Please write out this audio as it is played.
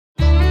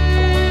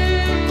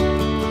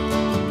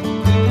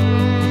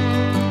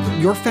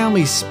Your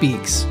family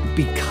speaks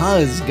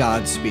because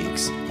God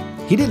speaks.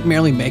 He didn't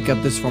merely make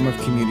up this form of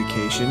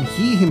communication.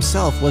 He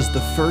himself was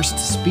the first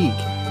to speak.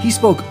 He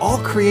spoke all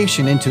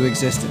creation into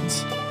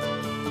existence.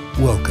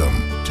 Welcome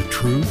to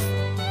Truth,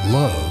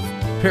 Love,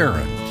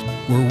 Parent,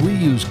 where we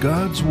use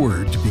God's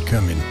Word to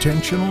become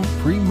intentional,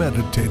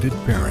 premeditated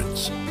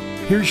parents.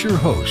 Here's your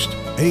host,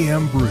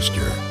 A.M.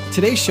 Brewster.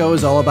 Today's show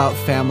is all about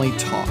family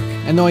talk.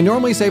 And though I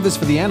normally save this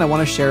for the end, I want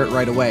to share it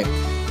right away.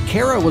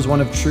 Kara was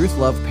one of Truth,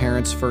 Love,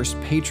 Parent's first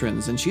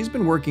patrons, and she's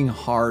been working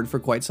hard for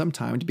quite some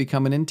time to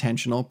become an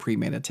intentional,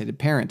 premeditated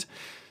parent.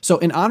 So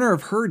in honor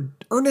of her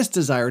earnest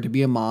desire to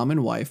be a mom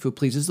and wife who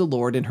pleases the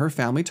Lord in her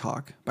family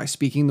talk by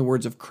speaking the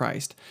words of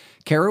Christ,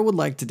 Kara would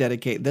like to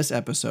dedicate this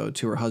episode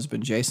to her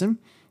husband Jason,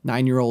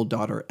 9-year-old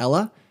daughter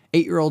Ella,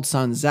 8-year-old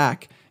son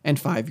Zach, and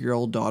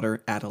 5-year-old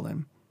daughter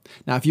Adeline.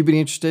 Now, if you've been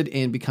interested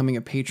in becoming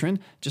a patron,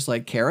 just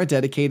like Kara,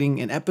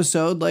 dedicating an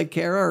episode like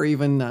Kara, or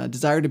even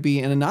desire to be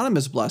an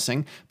anonymous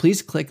blessing,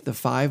 please click the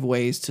 5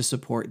 ways to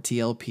support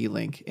TLP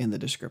link in the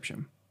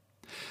description.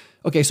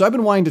 Okay, so I've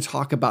been wanting to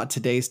talk about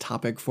today's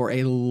topic for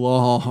a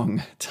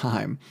long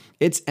time.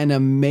 It's an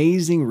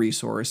amazing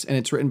resource, and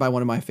it's written by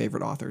one of my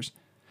favorite authors.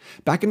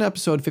 Back in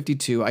episode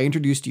 52, I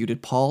introduced you to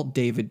Paul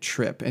David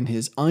Tripp and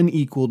his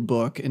unequaled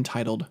book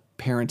entitled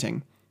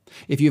Parenting.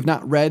 If you have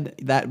not read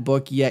that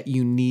book yet,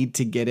 you need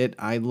to get it.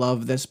 I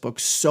love this book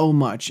so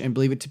much and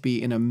believe it to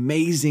be an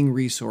amazing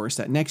resource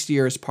that next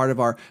year, as part of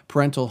our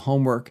parental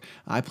homework,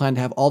 I plan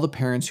to have all the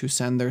parents who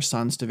send their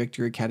sons to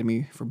Victory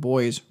Academy for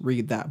Boys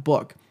read that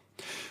book.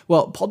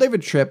 Well, Paul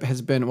David Tripp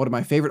has been one of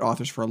my favorite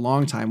authors for a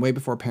long time, way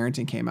before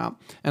Parenting came out.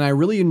 And I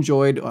really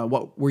enjoyed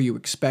What Were You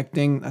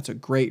Expecting? That's a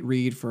great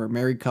read for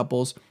married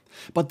couples.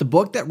 But the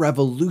book that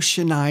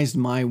revolutionized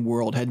my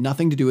world had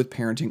nothing to do with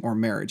parenting or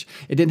marriage.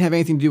 It didn't have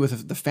anything to do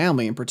with the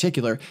family in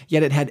particular,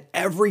 yet it had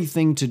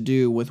everything to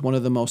do with one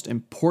of the most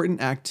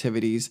important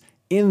activities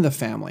in the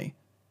family,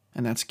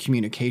 and that's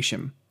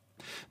communication.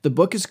 The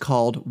book is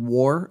called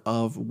War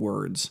of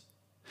Words.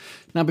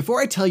 Now, before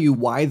I tell you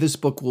why this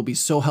book will be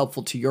so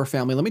helpful to your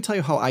family, let me tell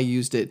you how I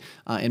used it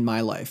in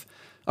my life.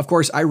 Of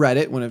course, I read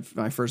it when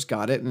I first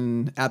got it,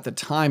 and at the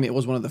time, it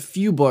was one of the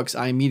few books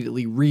I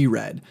immediately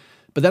reread.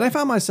 But then I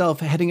found myself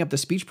heading up the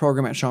speech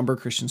program at Schaumburg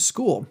Christian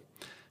School.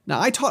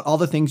 Now, I taught all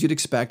the things you'd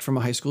expect from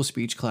a high school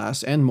speech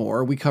class and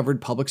more. We covered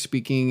public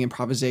speaking,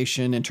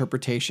 improvisation,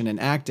 interpretation,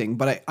 and acting.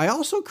 But I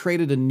also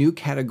created a new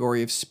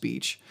category of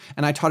speech,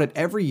 and I taught it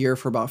every year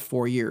for about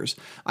 4 years.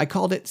 I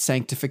called it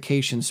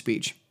sanctification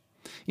speech.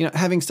 You know,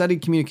 having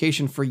studied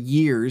communication for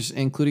years,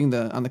 including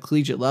on the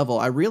collegiate level,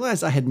 I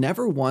realized I had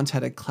never once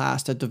had a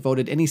class that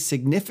devoted any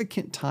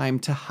significant time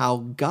to how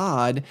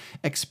God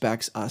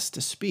expects us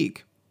to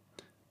speak.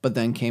 But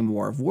then came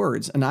War of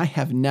Words, and I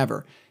have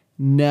never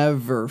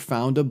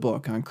found a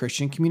book on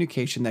Christian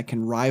communication that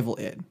can rival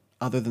it,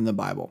 other than the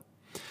Bible.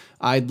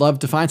 I'd love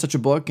to find such a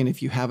book, and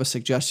if you have a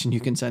suggestion,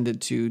 you can send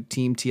it to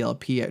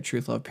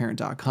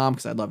teamtlp@truthloveparent.com,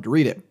 because I'd love to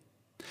read it.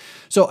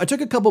 So I took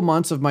a couple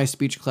months of my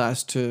speech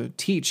class to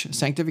teach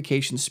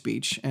sanctification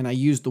speech, and I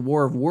used the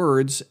War of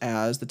Words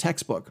as the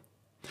textbook.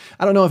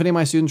 I don't know if any of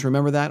my students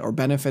remember that or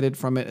benefited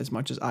from it as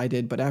much as I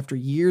did, but after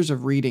years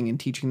of reading and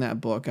teaching that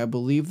book, I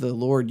believe the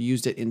Lord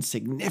used it in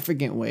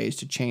significant ways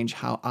to change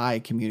how I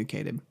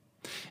communicated.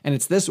 And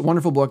it's this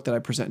wonderful book that I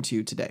present to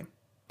you today.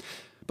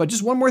 But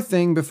just one more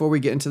thing before we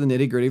get into the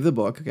nitty-gritty of the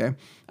book, okay?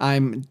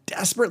 I'm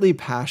desperately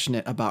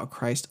passionate about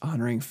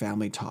Christ-honoring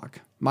family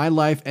talk. My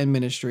life and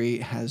ministry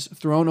has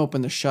thrown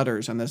open the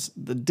shutters on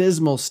the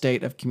dismal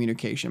state of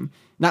communication,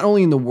 not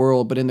only in the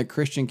world, but in the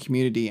Christian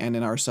community and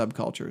in our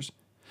subcultures.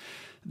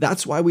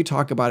 That's why we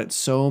talk about it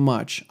so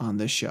much on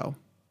this show.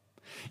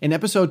 In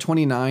episode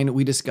 29,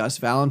 we discuss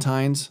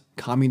Valentine's,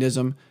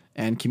 communism,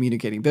 and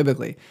communicating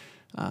biblically.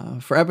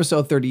 For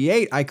episode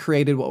 38, I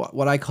created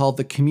what I call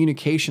the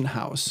Communication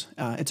House.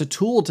 It's a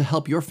tool to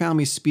help your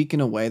family speak in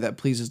a way that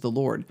pleases the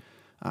Lord.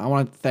 I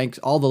want to thank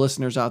all the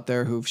listeners out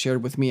there who've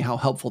shared with me how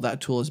helpful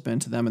that tool has been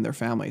to them and their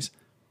families.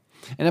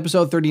 In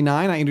episode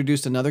 39, I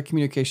introduced another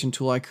communication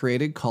tool I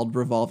created called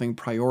Revolving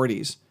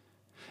Priorities.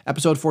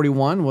 Episode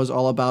 41 was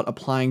all about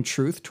applying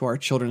truth to our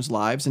children's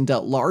lives and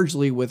dealt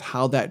largely with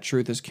how that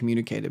truth is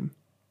communicated.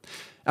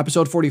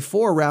 Episode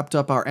 44 wrapped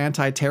up our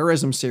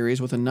anti-terrorism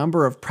series with a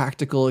number of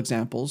practical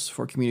examples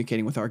for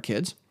communicating with our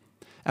kids.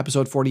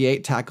 Episode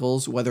 48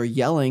 tackles whether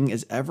yelling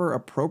is ever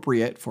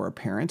appropriate for a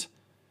parent.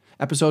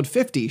 Episode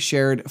 50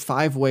 shared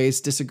 5 ways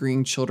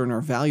disagreeing children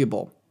are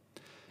valuable.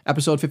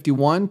 Episode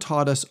 51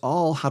 taught us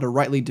all how to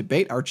rightly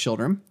debate our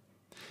children.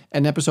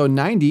 In episode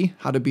 90,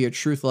 How to Be a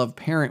Truth Love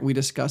Parent, we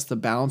discussed the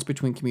balance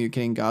between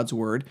communicating God's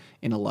Word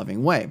in a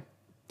loving way.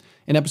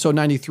 In episode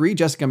 93,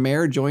 Jessica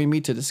Mayer joined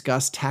me to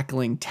discuss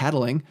tackling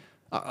tattling.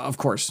 Of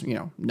course,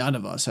 none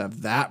of us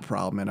have that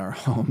problem in our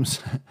homes.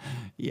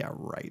 Yeah,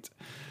 right.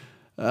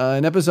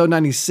 In episode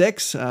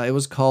 96, it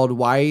was called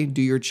Why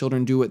Do Your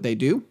Children Do What They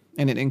Do?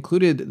 And it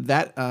included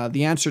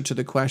the answer to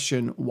the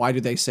question, why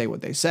do they say what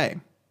they say?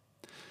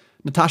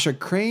 Natasha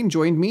Crane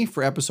joined me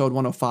for episode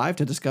 105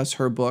 to discuss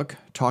her book,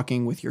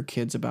 Talking with Your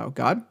Kids About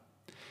God.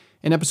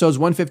 In episodes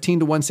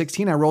 115 to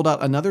 116, I rolled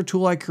out another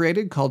tool I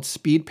created called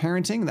Speed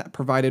Parenting that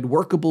provided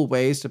workable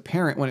ways to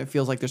parent when it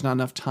feels like there's not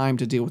enough time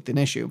to deal with an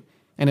issue.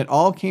 And it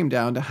all came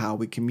down to how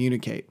we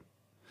communicate.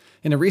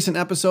 In a recent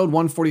episode,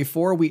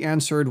 144, we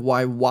answered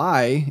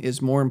why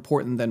is more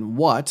important than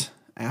what,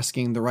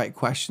 asking the right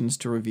questions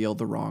to reveal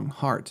the wrong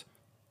heart.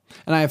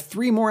 And I have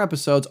 3 more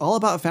episodes all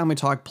about family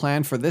talk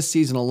planned for this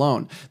season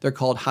alone. They're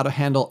called How to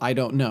Handle I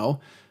Don't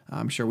Know.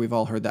 I'm sure we've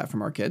all heard that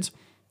from our kids.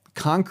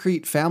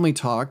 Concrete Family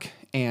Talk,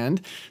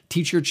 and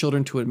Teach Your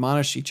Children to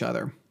Admonish Each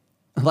Other.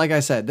 Like I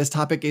said, this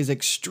topic is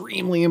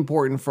extremely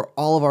important for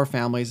all of our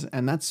families,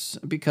 and that's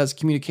because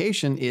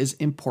communication is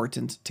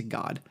important to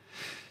God.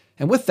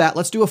 And with that,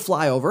 let's do a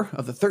flyover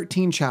of the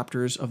 13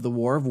 chapters of the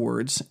War of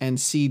Words and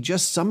see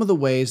just some of the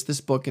ways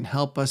this book can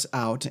help us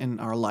out in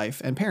our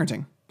life and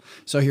parenting.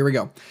 So here we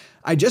go.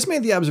 I just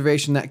made the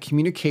observation that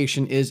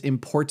communication is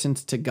important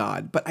to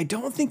God, but I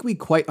don't think we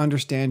quite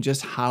understand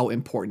just how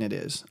important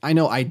it is. I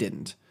know I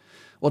didn't.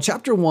 Well,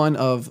 chapter 1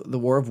 of the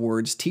War of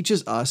Words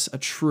teaches us a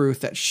truth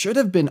that should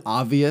have been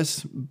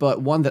obvious,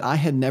 but one that I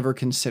had never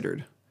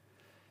considered.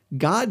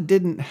 God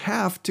didn't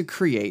have to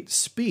create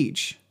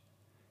speech.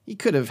 He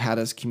could have had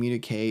us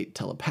communicate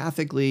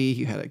telepathically.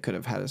 He could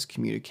have had us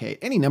communicate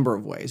any number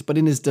of ways. But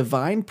in his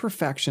divine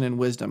perfection and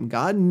wisdom,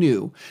 God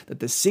knew that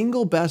the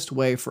single best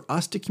way for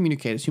us to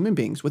communicate as human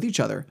beings with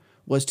each other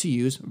was to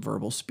use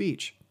verbal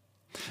speech.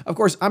 Of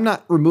course, I'm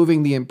not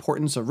removing the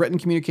importance of written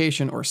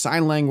communication or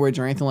sign language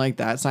or anything like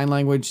that. Sign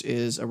language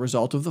is a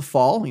result of the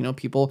fall,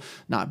 people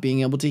not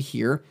being able to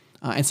hear.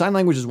 And sign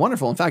language is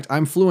wonderful. In fact,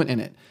 I'm fluent in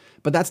it.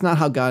 But that's not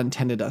how God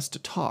intended us to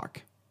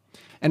talk.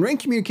 And written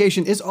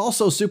communication is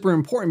also super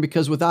important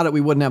because without it, we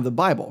wouldn't have the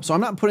Bible. So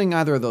I'm not putting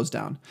either of those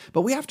down.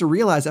 But we have to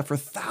realize that for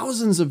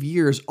thousands of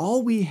years,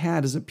 all we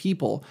had as a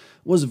people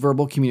was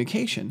verbal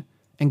communication.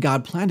 And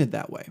God planned it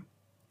that way.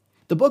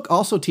 The book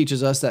also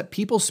teaches us that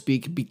people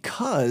speak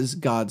because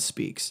God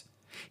speaks.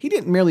 He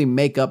didn't merely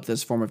make up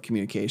this form of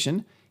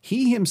communication.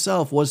 He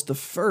himself was the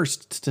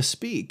first to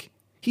speak.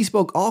 He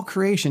spoke all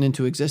creation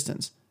into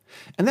existence.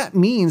 And that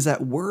means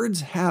that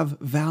words have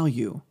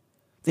value.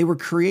 They were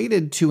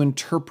created to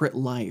interpret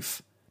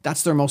life.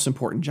 That's their most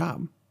important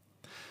job.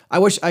 I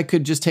wish I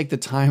could just take the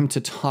time to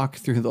talk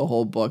through the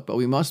whole book, but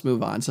we must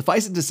move on.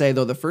 Suffice it to say,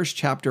 though, the first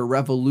chapter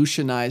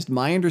revolutionized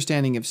my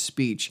understanding of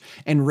speech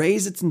and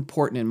raised its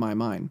importance in my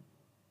mind.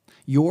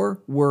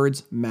 Your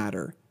words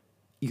matter.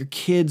 Your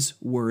kids'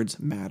 words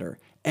matter.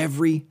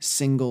 Every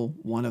single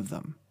one of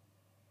them.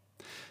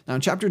 Now,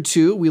 in chapter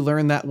 2, we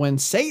learn that when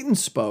Satan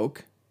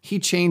spoke, he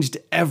changed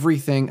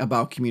everything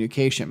about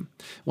communication.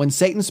 When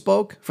Satan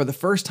spoke, for the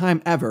first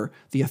time ever,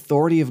 the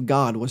authority of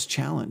God was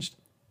challenged.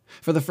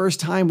 For the first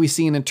time, we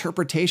see an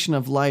interpretation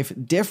of life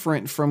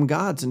different from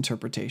God's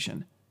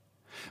interpretation.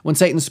 When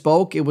Satan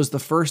spoke, it was the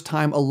first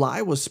time a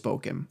lie was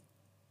spoken.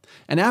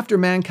 And after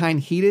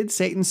mankind heeded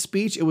Satan's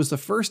speech, it was the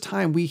first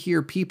time we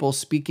hear people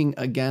speaking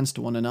against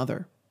one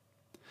another.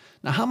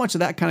 Now, how much of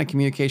that kind of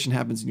communication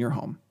happens in your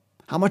home?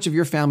 How much of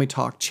your family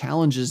talk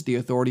challenges the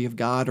authority of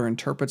God or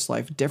interprets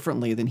life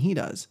differently than he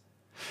does?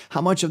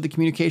 How much of the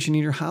communication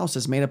in your house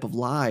is made up of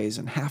lies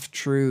and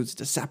half-truths,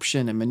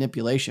 deception, and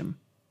manipulation?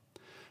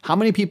 How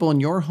many people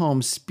in your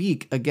home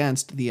speak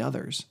against the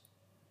others?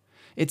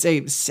 It's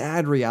a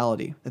sad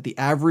reality that the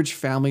average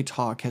family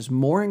talk has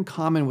more in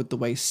common with the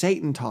way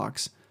Satan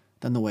talks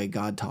than the way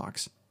God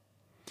talks.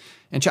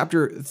 And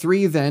chapter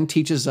 3 then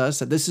teaches us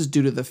that this is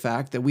due to the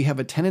fact that we have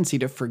a tendency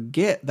to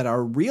forget that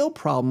our real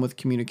problem with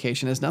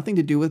communication has nothing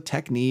to do with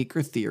technique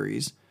or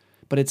theories,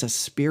 but it's a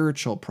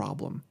spiritual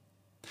problem.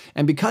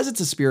 And because it's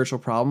a spiritual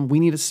problem, we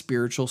need a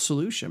spiritual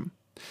solution.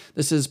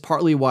 This is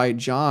partly why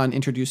John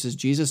introduces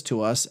Jesus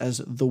to us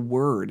as the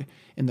Word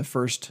in the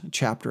first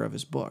chapter of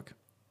his book.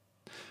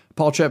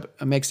 Paul Tripp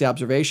makes the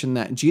observation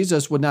that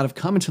Jesus would not have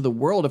come into the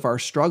world if our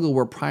struggle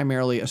were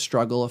primarily a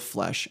struggle of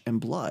flesh and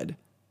blood.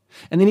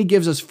 And then he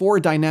gives us 4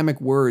 dynamic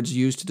words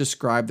used to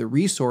describe the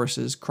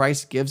resources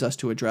Christ gives us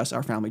to address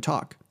our family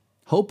talk: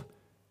 hope,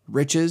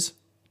 riches,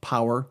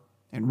 power,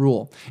 and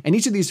rule. And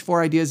each of these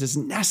 4 ideas is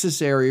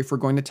necessary if we're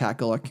going to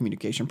tackle our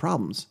communication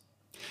problems.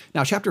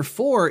 Now, chapter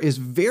 4 is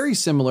very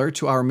similar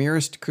to our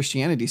Merest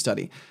Christianity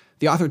study.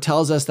 The author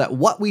tells us that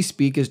what we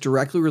speak is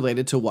directly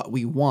related to what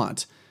we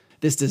want.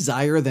 This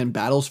desire then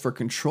battles for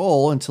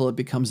control until it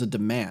becomes a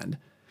demand.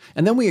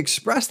 And then we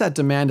express that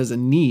demand as a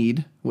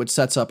need, which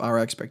sets up our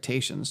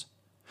expectations.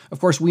 Of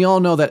course, we all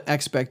know that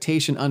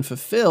expectation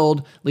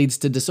unfulfilled leads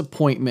to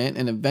disappointment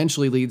and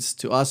eventually leads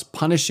to us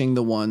punishing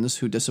the ones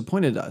who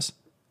disappointed us.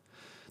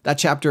 That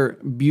chapter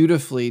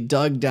beautifully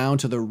dug down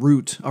to the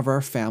root of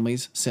our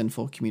family's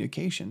sinful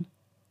communication.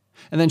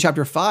 And then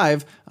chapter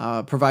 5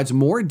 provides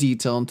more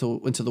detail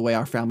into the way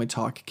our family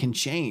talk can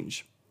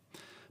change.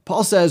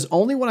 Paul says,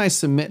 "Only when I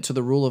submit to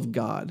the rule of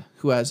God,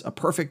 who has a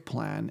perfect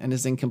plan and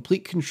is in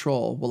complete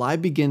control, will I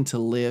begin to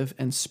live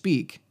and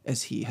speak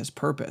as he has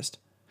purposed."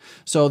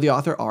 So the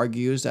author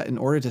argues that in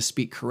order to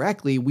speak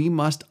correctly, we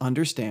must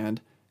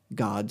understand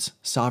God's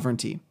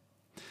sovereignty.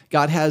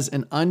 God has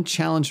an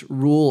unchallenged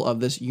rule of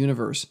this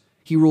universe.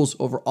 He rules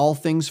over all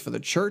things for the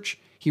church.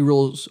 He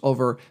rules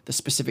over the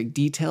specific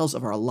details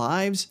of our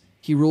lives.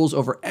 He rules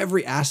over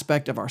every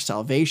aspect of our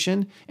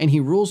salvation, and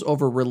he rules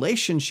over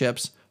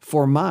relationships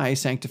for my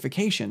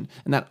sanctification.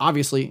 And that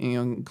obviously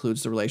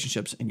includes the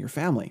relationships in your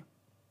family.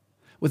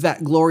 With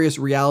that glorious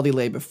reality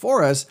laid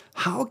before us,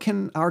 how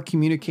can our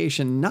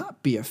communication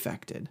not be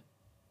affected?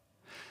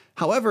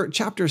 However,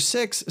 chapter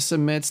 6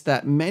 submits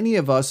that many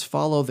of us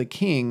follow the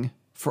king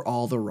for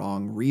all the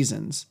wrong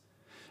reasons.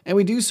 And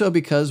we do so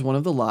because one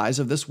of the lies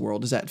of this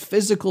world is that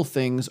physical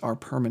things are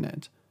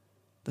permanent.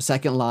 The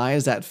second lie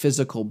is that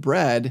physical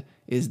bread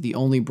is the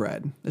only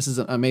bread. This is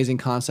an amazing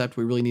concept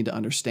we really need to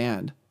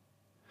understand.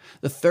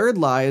 The third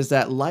lie is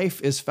that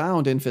life is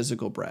found in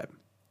physical bread.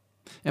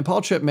 And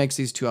Paul Tripp makes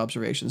these two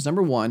observations.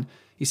 Number one,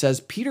 he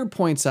says, Peter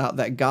points out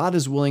that God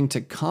is willing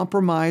to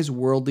compromise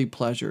worldly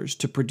pleasures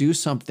to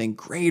produce something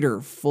greater,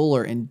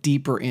 fuller, and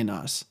deeper in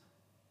us,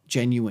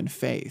 genuine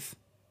faith.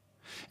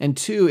 And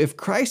two, if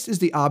Christ is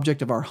the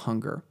object of our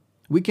hunger,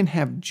 we can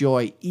have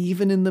joy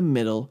even in the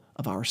middle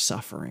of our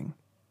suffering.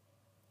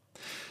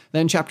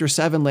 Then chapter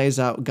 7 lays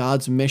out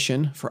God's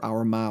mission for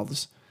our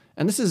mouths.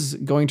 And this is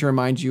going to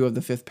remind you of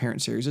the Fifth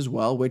Parent series as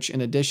well, which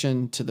in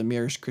addition to the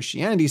Mere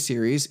Christianity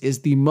series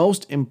is the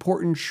most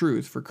important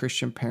truth for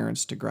Christian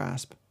parents to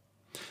grasp.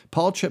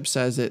 Paul Tripp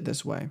says it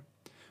this way: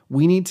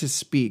 we need to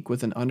speak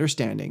with an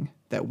understanding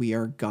that we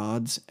are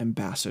God's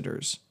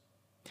ambassadors.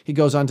 He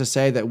goes on to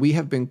say that we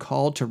have been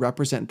called to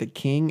represent the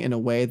King in a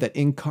way that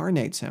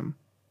incarnates him.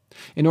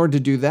 In order to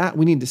do that,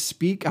 we need to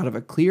speak out of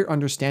a clear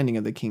understanding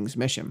of the King's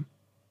mission.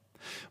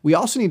 We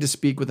also need to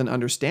speak with an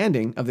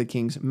understanding of the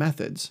King's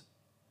methods.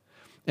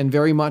 And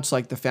very much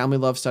like the family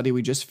love study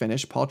we just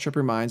finished, Paul Tripp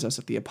reminds us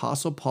that the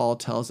Apostle Paul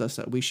tells us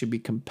that we should be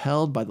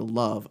compelled by the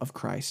love of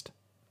Christ.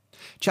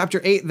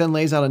 Chapter 8 then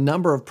lays out a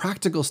number of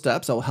practical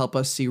steps that will help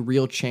us see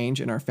real change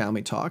in our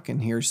family talk,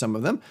 and here's some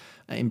of them.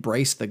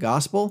 Embrace the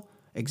gospel,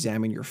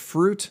 examine your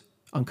fruit,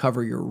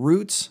 uncover your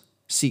roots,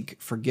 seek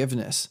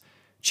forgiveness,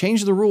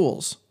 change the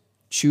rules,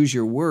 choose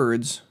your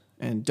words,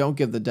 and don't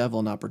give the devil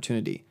an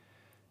opportunity.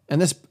 And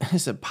this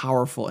is a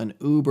powerful and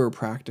uber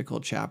practical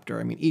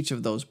chapter. I mean, each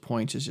of those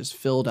points is just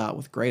filled out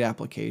with great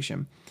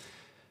application.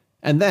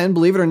 And then,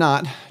 believe it or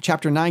not,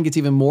 chapter 9 gets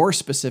even more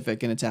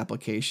specific in its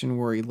application,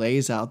 where he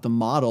lays out the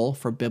model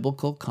for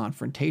biblical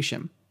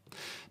confrontation.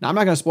 Now, I'm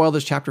not going to spoil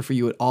this chapter for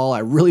you at all. I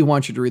really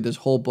want you to read this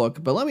whole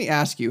book. But let me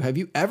ask you, have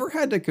you ever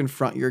had to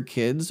confront your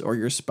kids or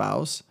your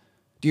spouse?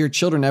 Do your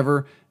children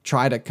ever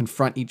try to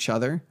confront each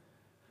other?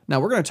 Now,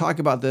 we're going to talk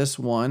about this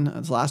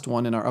last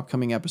one in our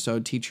upcoming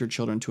episode, Teach Your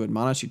Children to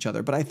Admonish Each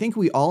Other. But I think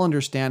we all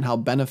understand how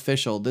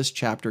beneficial this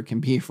chapter can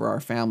be for our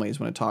families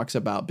when it talks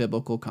about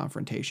biblical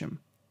confrontation.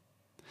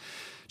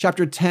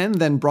 Chapter 10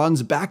 then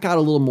broadens back out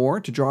a little more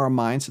to draw our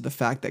minds to the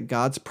fact that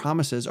God's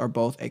promises are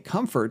both a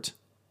comfort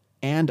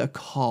and a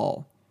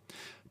call.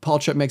 Paul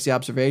Tripp makes the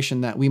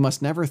observation that we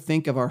must never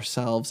think of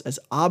ourselves as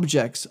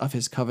objects of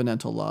his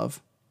covenantal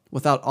love,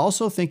 without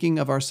also thinking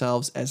of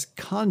ourselves as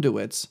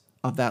conduits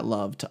of that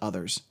love to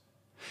others.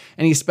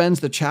 And he spends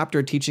the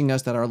chapter teaching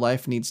us that our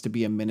life needs to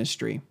be a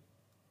ministry.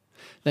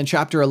 Then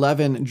chapter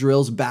 11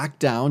 drills back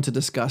down to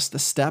discuss the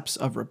steps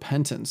of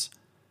repentance.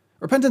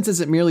 Repentance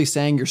isn't merely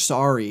saying you're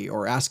sorry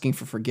or asking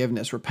for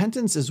forgiveness.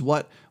 Repentance is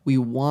what we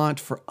want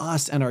for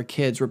us and our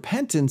kids.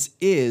 Repentance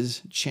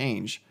is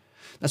change.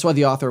 That's why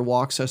the author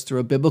walks us through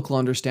a biblical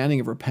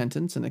understanding of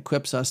repentance and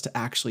equips us to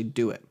actually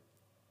do it.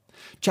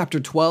 Chapter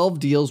 12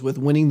 deals with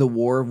winning the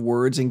war of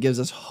words and gives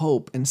us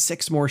hope and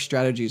 6 more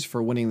strategies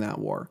for winning that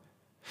war.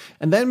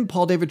 And then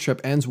Paul David Tripp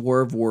ends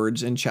War of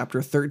Words in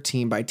chapter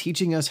 13 by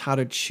teaching us how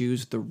to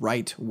choose the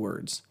right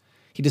words.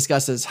 He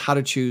discusses how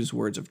to choose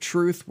words of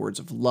truth, words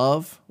of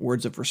love,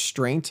 words of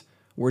restraint,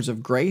 words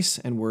of grace,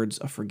 and words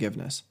of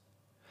forgiveness.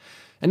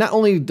 And not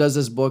only does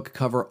this book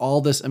cover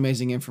all this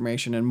amazing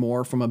information and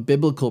more from a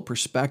biblical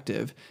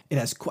perspective, it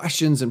has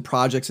questions and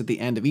projects at the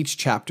end of each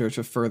chapter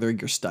to further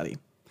your study.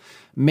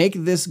 Make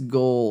this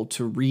goal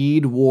to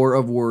read War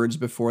of Words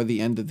before the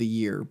end of the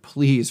year.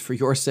 Please, for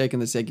your sake and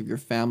the sake of your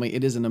family,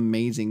 it is an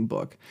amazing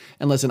book.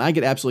 And listen, I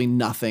get absolutely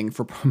nothing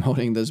for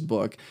promoting this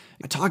book.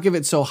 I talk of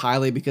it so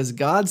highly because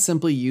God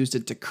simply used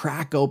it to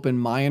crack open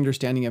my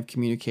understanding of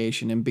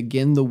communication and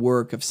begin the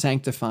work of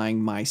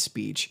sanctifying my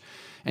speech.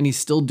 And he's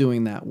still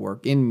doing that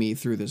work in me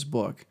through this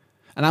book.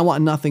 And I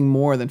want nothing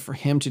more than for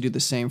him to do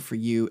the same for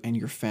you and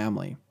your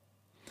family.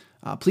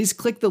 Please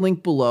click the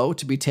link below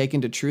to be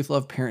taken to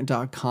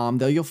truthloveparent.com.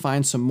 There you'll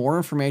find some more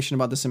information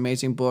about this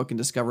amazing book and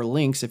discover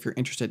links if you're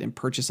interested in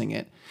purchasing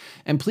it.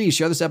 And please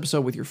share this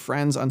episode with your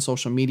friends on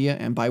social media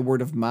and by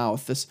word of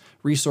mouth. This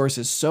resource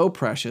is so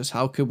precious.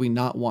 How could we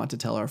not want to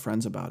tell our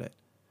friends about it?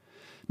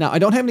 Now, I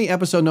don't have any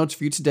episode notes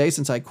for you today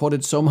since I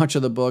quoted so much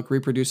of the book.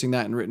 Reproducing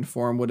that in written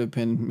form would have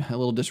been a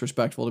little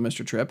disrespectful to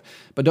Mr. Tripp.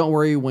 But don't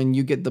worry, when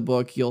you get the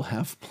book, you'll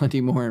have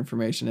plenty more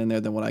information in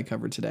there than what I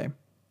covered today.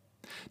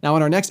 Now,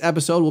 in our next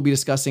episode, we'll be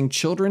discussing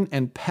children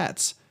and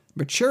pets,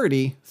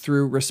 maturity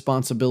through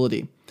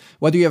responsibility.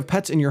 Whether you have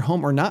pets in your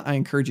home or not, I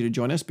encourage you to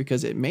join us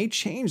because it may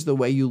change the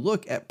way you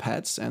look at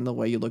pets and the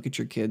way you look at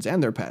your kids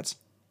and their pets.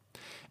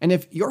 And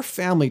if your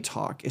family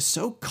talk is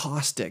so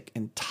caustic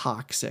and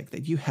toxic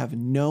that you have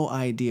no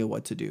idea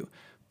what to do,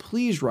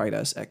 please write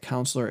us at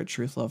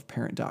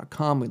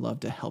counselor@truthloveparent.com. We'd love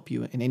to help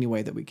you in any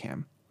way that we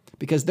can,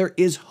 because there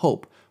is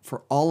hope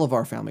for all of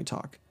our family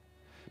talk,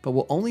 but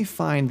we'll only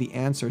find the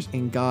answers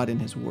in God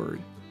and His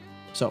Word.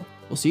 So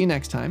we'll see you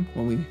next time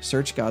when we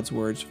search God's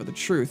words for the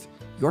truth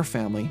your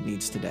family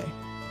needs today.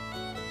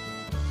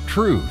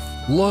 Truth,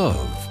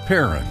 Love,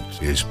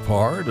 Parents is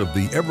part of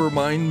the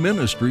Evermind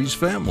Ministries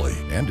family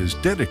and is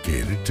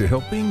dedicated to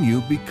helping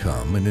you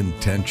become an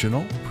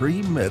intentional,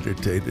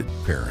 premeditated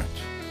parent.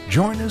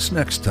 Join us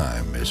next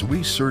time as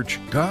we search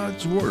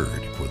God's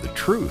Word for the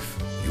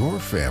truth your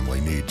family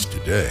needs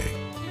today.